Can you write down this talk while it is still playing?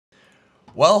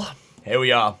Well, here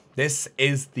we are. This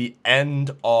is the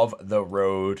end of the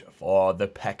road for the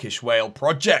Peckish Whale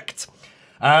project.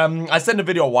 I sent a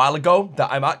video a while ago that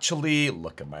I'm actually,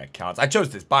 look at my accounts. I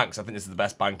chose this bank, so I think this is the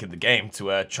best bank in the game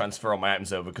to transfer all my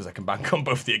items over because I can bank on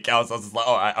both the accounts. I was just like,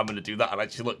 oh, I'm going to do that and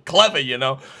actually look clever, you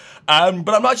know? But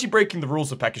I'm actually breaking the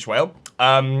rules of Peckish Whale.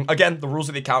 Again, the rules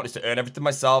of the account is to earn everything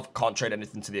myself, can't trade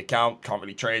anything to the account, can't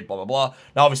really trade, blah, blah, blah.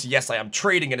 Now, obviously, yes, I am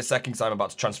trading in a second because I'm about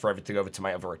to transfer everything over to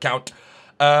my other account.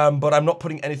 But I'm not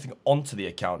putting anything onto the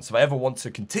account. So if I ever want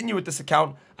to continue with this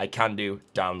account, I can do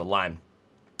down the line.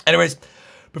 Anyways,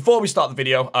 before we start the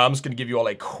video, I'm just going to give you all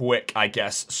a quick, I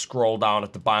guess, scroll down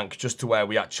at the bank just to where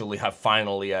we actually have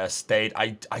finally stayed.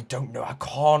 I don't know. I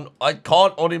can't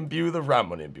unimbue the RAM.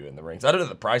 Unimbuing the rings. I don't know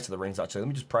the price of the rings, actually. Let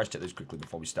me just price check those quickly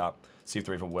before we start. See if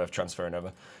they're even worth transferring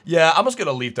over. Yeah, I'm just going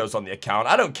to leave those on the account.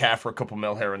 I don't care for a couple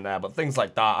mil here and there, but things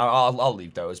like that, I'll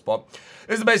leave those. But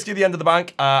this is basically the end of the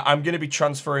bank. I'm going to be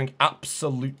transferring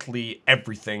absolutely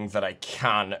everything that I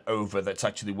can over that's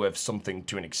actually worth something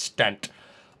to an extent.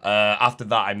 After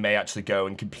that, I may actually go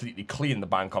and completely clean the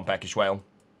bank on Peckish Whale.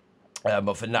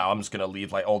 But for now, I'm just going to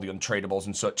leave like all the untradables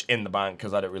and such in the bank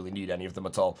because I don't really need any of them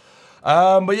at all.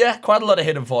 But yeah, quite a lot of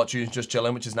hidden fortunes just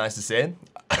chilling, which is nice to see.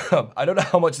 I don't know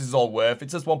how much this is all worth.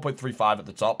 It says 1.35 at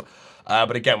the top.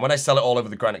 But again, when I sell it all over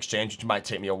the Grand Exchange, which might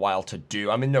take me a while to do,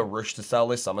 I'm in no rush to sell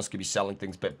this. I'm just going to be selling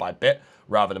things bit by bit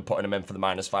rather than putting them in for the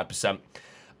minus 5%.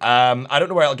 I don't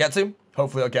know where I'll get to.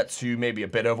 Hopefully I'll get to maybe a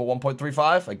bit over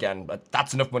 1.35. Again,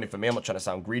 that's enough money for me. I'm not trying to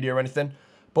sound greedy or anything.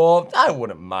 But I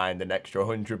wouldn't mind an extra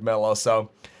 100 mil or so.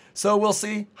 So we'll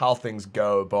see how things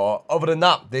go. But other than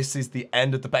that, this is the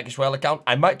end of the Peckish Whale account.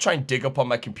 I might try and dig up on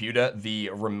my computer the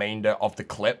remainder of the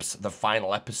clips, the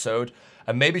final episode,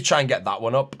 and maybe try and get that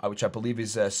one up, which I believe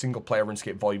is Single Player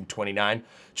RuneScape Volume 29,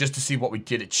 just to see what we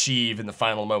did achieve in the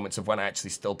final moments of when I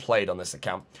actually still played on this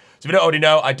account. So if you don't already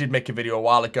know, I did make a video a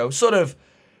while ago, sort of,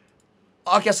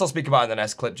 I guess I'll speak about it in the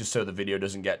next clip just so the video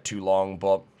doesn't get too long.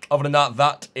 But other than that,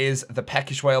 that is the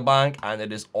Peckish Whale Bank, and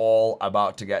it is all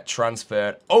about to get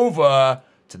transferred over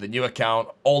to the new account,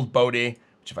 Old Bodie,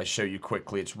 which if I show you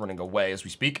quickly, it's running away as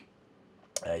we speak.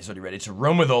 He's already ready to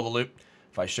run with all the loot.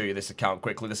 If I show you this account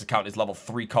quickly, this account is level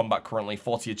 3 combat currently,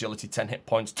 40 agility, 10 hit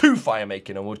points, 2 fire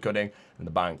making and wood cutting, and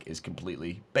the bank is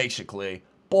completely, basically,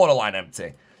 borderline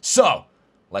empty. So,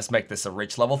 let's make this a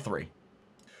rich level 3.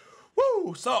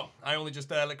 Woo! So, I only just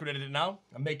liquidated it now.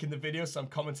 I'm making the video, so I'm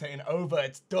commentating over.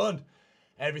 It's done.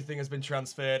 Everything has been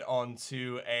transferred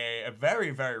onto a very,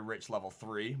 very rich level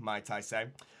 3, might I say.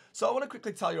 So I want to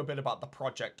quickly tell you a bit about the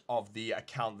project of the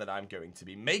account that I'm going to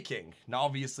be making. Now,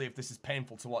 obviously, if this is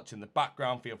painful to watch in the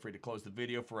background, feel free to close the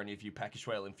video for any of you Peckish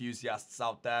Whale enthusiasts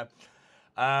out there.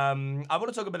 I want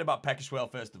to talk a bit about Peckish Whale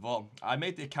first of all. I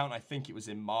made the account, I think it was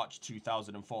in March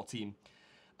 2014.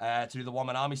 To do the One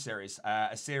Man Army series,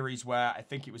 a series where I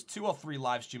think it was 2 or 3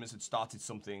 live streamers had started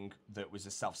something that was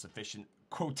a self-sufficient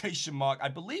quotation mark. I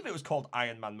believe it was called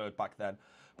Iron Man mode back then,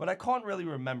 but I can't really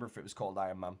remember if it was called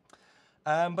Iron Man.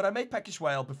 But I made Peckish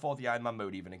Whale before the Iron Man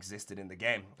mode even existed in the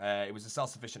game. It was a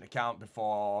self-sufficient account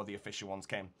before the official ones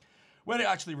came. When it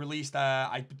actually released,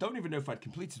 I don't even know if I'd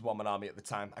completed One Man Army at the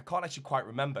time. I can't actually quite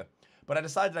remember. But I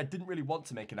decided I didn't really want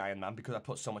to make an Iron Man because I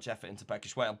put so much effort into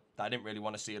Peckish Whale that I didn't really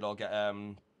want to see it all get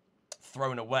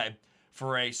thrown away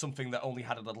for something that only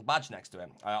had a little badge next to it.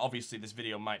 Obviously, this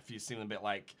video might seem a bit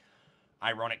like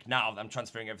ironic now that I'm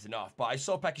transferring everything off, but I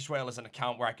saw Peckish Whale as an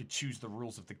account where I could choose the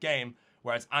rules of the game,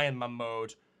 whereas Iron Man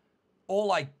mode,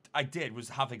 all I did was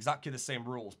have exactly the same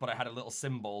rules, but I had a little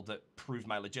symbol that proved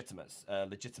my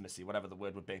legitimacy, whatever the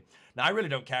word would be. Now, I really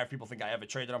don't care if people think I ever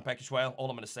traded on Peckish Whale. All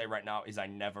I'm going to say right now is I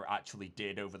never actually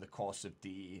did over the course of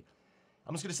the,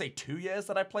 I'm just going to say 2 years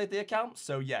that I played the account.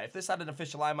 So yeah, if this had an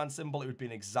official Iron Man symbol, it would be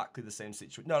in exactly the same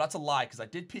situation. No, that's a lie, because I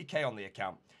did PK on the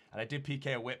account. And I did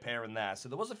PK a whip here and there. So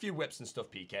there was a few whips and stuff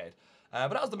PK'd. But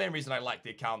that was the main reason I liked the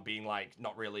account being like,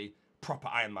 not really proper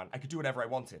Iron Man. I could do whatever I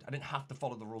wanted. I didn't have to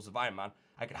follow the rules of Iron Man.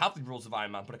 I could have the rules of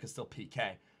Iron Man, but I could still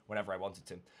PK whenever I wanted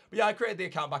to. But yeah, I created the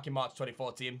account back in March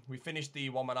 2014. We finished the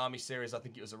One Man Army series, I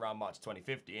think it was around March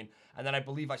 2015. And then I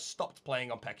believe I stopped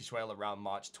playing on Peckish Whale around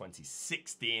March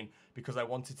 2016 because I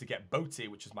wanted to get Boaty,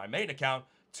 which is my main account,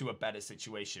 to a better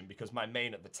situation because my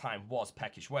main at the time was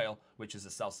Peckish Whale, which is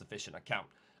a self-sufficient account.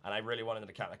 And I really wanted an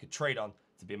account I could trade on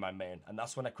to be my main. And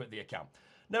that's when I quit the account.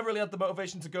 Never really had the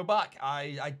motivation to go back.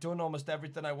 I'd done almost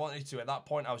everything I wanted to. At that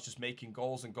point, I was just making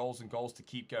goals and goals and goals to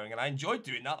keep going. And I enjoyed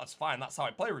doing that. That's fine. That's how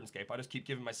I play RuneScape. I just keep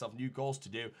giving myself new goals to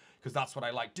do because that's what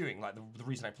I like doing. Like the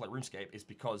reason I play RuneScape is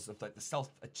because of like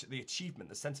the achievement,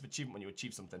 the sense of achievement when you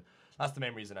achieve something. That's the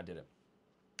main reason I did it.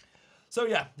 So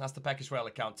yeah, that's the Peckish Whale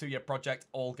account, 2-year project,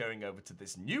 all going over to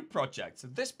this new project. So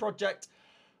this project,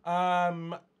 you're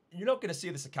not going to see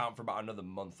this account for about another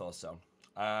month or so.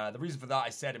 The reason for that, I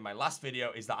said in my last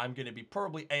video, is that I'm going to be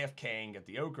probably AFKing at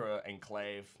the Ogre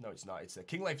Enclave. No, it's not. It's a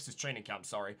King Leif's training camp,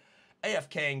 sorry.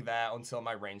 AFKing there until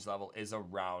my range level is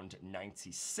around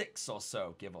 96 or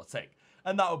so, give or take.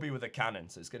 And that will be with a cannon,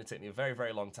 so it's going to take me a very,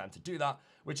 very long time to do that,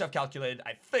 which I've calculated,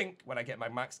 I think, when I get my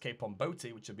max cape on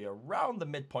Boaty, which will be around the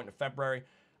midpoint of February,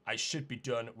 I should be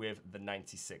done with the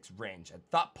 96 range. At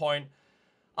that point,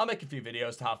 I'll make a few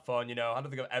videos to have fun, you know. I don't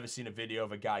think I've ever seen a video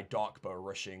of a guy dark bow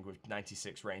rushing with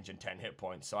 96 range and 10 hit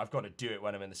points, so I've got to do it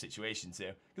when I'm in the situation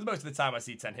to. Because most of the time I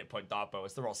see 10 hit point dark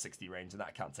bows, they're all 60 range, and that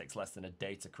account takes less than a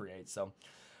day to create, so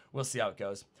we'll see how it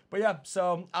goes. But yeah,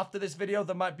 so after this video,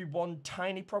 there might be one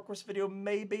tiny progress video,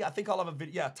 maybe. I think I'll have a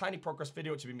video, yeah, tiny progress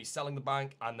video, which will be me selling the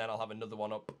bank, and then I'll have another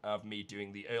one up of me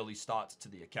doing the early start to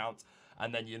the account.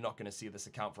 And then you're not going to see this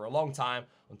account for a long time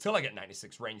until I get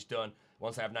 96 range done.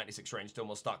 Once I have 96 range done,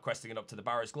 we'll start questing it up to the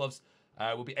Barrow's Gloves.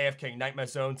 We'll be AFKing Nightmare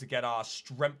Zone to get our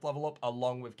strength level up,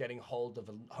 along with getting hold of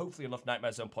hopefully enough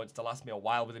Nightmare Zone points to last me a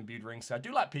while with imbued rings. So I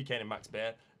do like PKing in max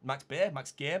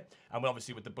gear, and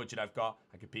obviously with the budget I've got,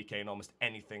 I can PK in almost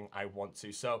anything I want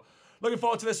to. So looking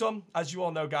forward to this one. As you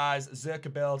all know, guys,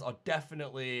 Zerka builds are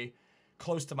definitely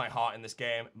close to my heart in this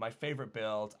game. My favorite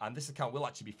build, and this account will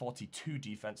actually be 42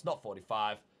 defense, not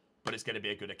 45, but it's going to be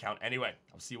a good account anyway.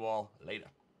 I'll see you all later.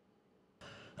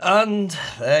 And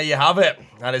there you have it.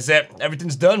 That is it.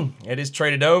 Everything's done. It is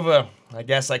traded over. I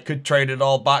guess I could trade it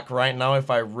all back right now if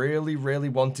I really, really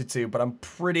wanted to, but I'm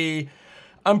pretty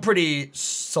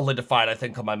solidified, I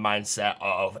think, on my mindset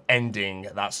of ending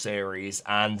that series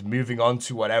and moving on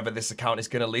to whatever this account is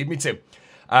going to lead me to.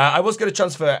 I was going to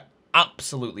transfer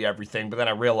absolutely everything, but then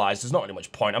I realized there's not really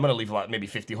much point. I'm going to leave like maybe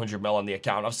 50, 100 mil on the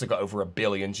account. I've still got over 1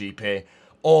 billion GP.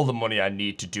 All the money I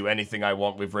need to do anything I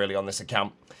want with really on this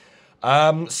account.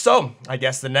 So I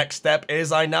guess the next step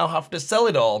is I now have to sell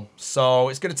it all. So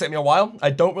it's going to take me a while. I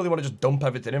don't really want to just dump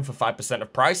everything in for 5%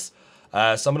 of price. So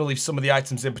I'm going to leave some of the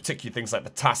items in, particularly things like the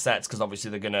tassets, because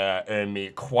obviously they're going to earn me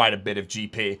quite a bit of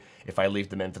GP if I leave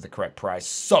them in for the correct price.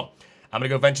 So I'm going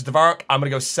to go venture to Varrock. I'm going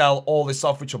to go sell all this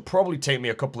off, which will probably take me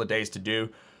a couple of days to do,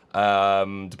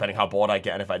 depending how bored I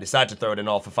get and if I decide to throw it in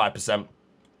all for 5%.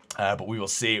 But we will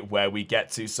see where we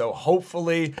get to. So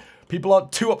hopefully people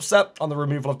aren't too upset on the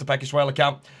removal of the Peckish Whale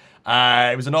account.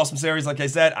 It was an awesome series, like I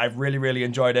said. I really, really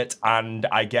enjoyed it. And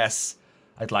I guess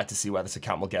I'd like to see where this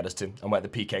account will get us to and where the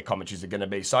PK commentaries are going to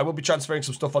be. So I will be transferring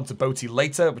some stuff onto Boaty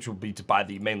later, which will be to buy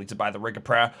mainly to buy the Rigger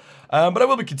Prayer. But I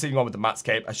will be continuing on with the Mat's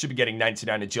Cape. I should be getting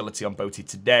 99 agility on Boaty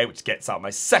today, which gets out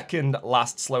my second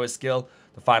last slowest skill.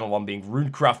 The final one being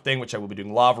rune crafting, which I will be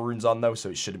doing lava runes on though, so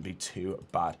it shouldn't be too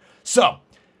bad. So,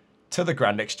 to the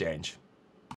Grand Exchange.